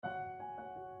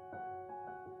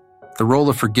The role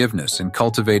of forgiveness in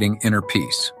cultivating inner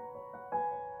peace.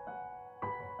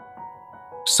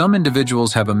 Some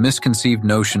individuals have a misconceived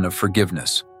notion of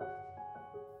forgiveness,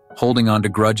 holding on to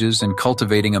grudges and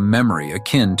cultivating a memory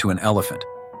akin to an elephant,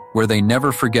 where they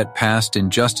never forget past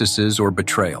injustices or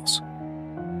betrayals.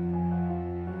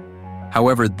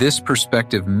 However, this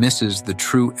perspective misses the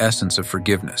true essence of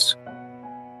forgiveness,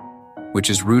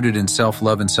 which is rooted in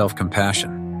self-love and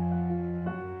self-compassion.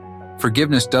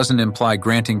 Forgiveness doesn't imply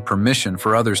granting permission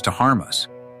for others to harm us.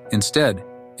 Instead,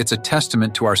 it's a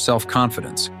testament to our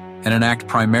self-confidence and an act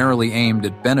primarily aimed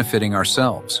at benefiting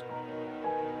ourselves.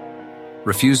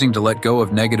 Refusing to let go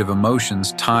of negative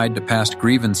emotions tied to past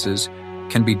grievances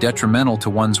can be detrimental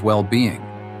to one's well-being,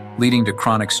 leading to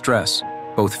chronic stress,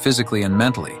 both physically and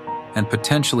mentally, and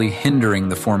potentially hindering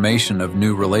the formation of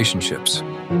new relationships.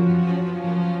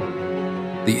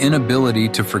 The inability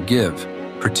to forgive,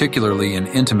 particularly in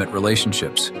intimate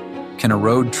relationships, can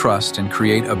erode trust and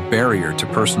create a barrier to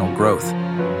personal growth,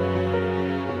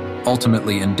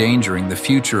 ultimately endangering the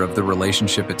future of the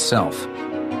relationship itself.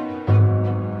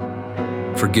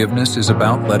 Forgiveness is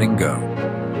about letting go.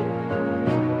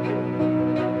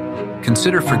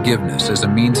 Consider forgiveness as a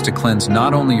means to cleanse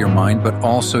not only your mind but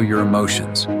also your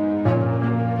emotions.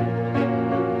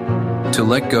 To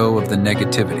let go of the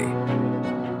negativity.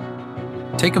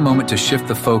 Take a moment to shift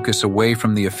the focus away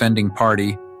from the offending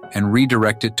party and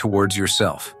redirect it towards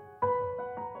yourself.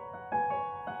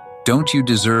 Don't you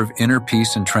deserve inner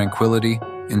peace and tranquility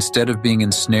instead of being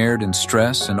ensnared in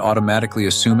stress and automatically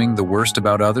assuming the worst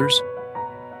about others?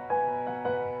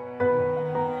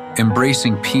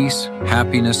 Embracing peace,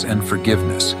 happiness, and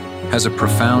forgiveness has a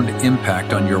profound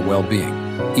impact on your well-being,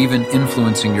 even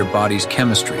influencing your body's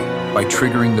chemistry by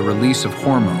triggering the release of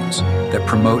hormones that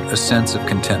promote a sense of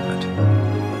contentment.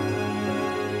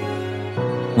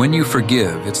 When you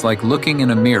forgive, it's like looking in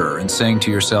a mirror and saying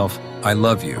to yourself, "I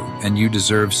love you, and you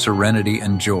deserve serenity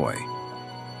and joy."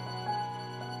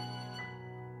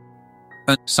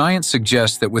 Science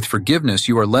suggests that with forgiveness,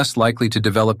 you are less likely to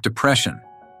develop depression.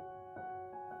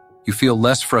 You feel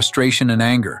less frustration and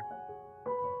anger.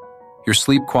 Your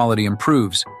sleep quality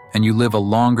improves, and you live a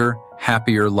longer,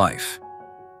 happier life.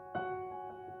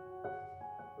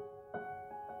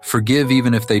 Forgive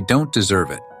even if they don't deserve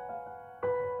it.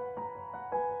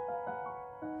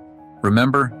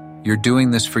 Remember, you're doing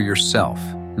this for yourself,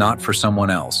 not for someone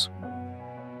else.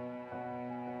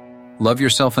 Love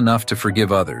yourself enough to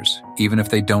forgive others, even if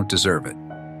they don't deserve it.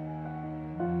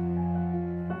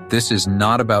 This is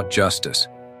not about justice.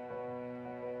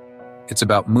 It's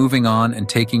about moving on and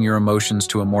taking your emotions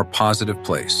to a more positive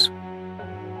place.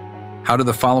 How do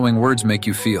the following words make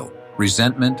you feel?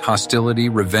 Resentment, hostility,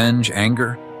 revenge,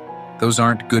 anger? Those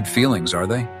aren't good feelings, are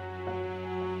they?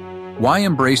 Why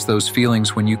embrace those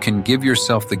feelings when you can give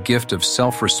yourself the gift of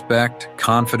self-respect,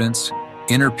 confidence,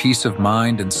 inner peace of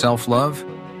mind, and self-love?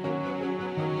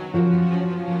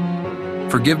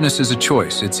 Forgiveness is a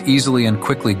choice. It's easily and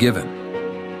quickly given.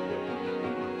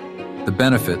 The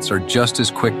benefits are just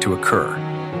as quick to occur.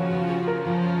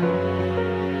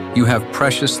 You have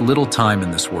precious little time in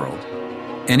this world.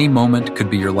 Any moment could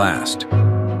be your last.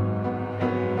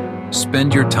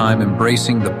 Spend your time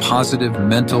embracing the positive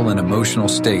mental and emotional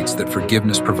states that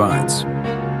forgiveness provides.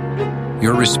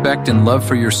 Your respect and love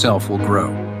for yourself will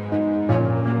grow.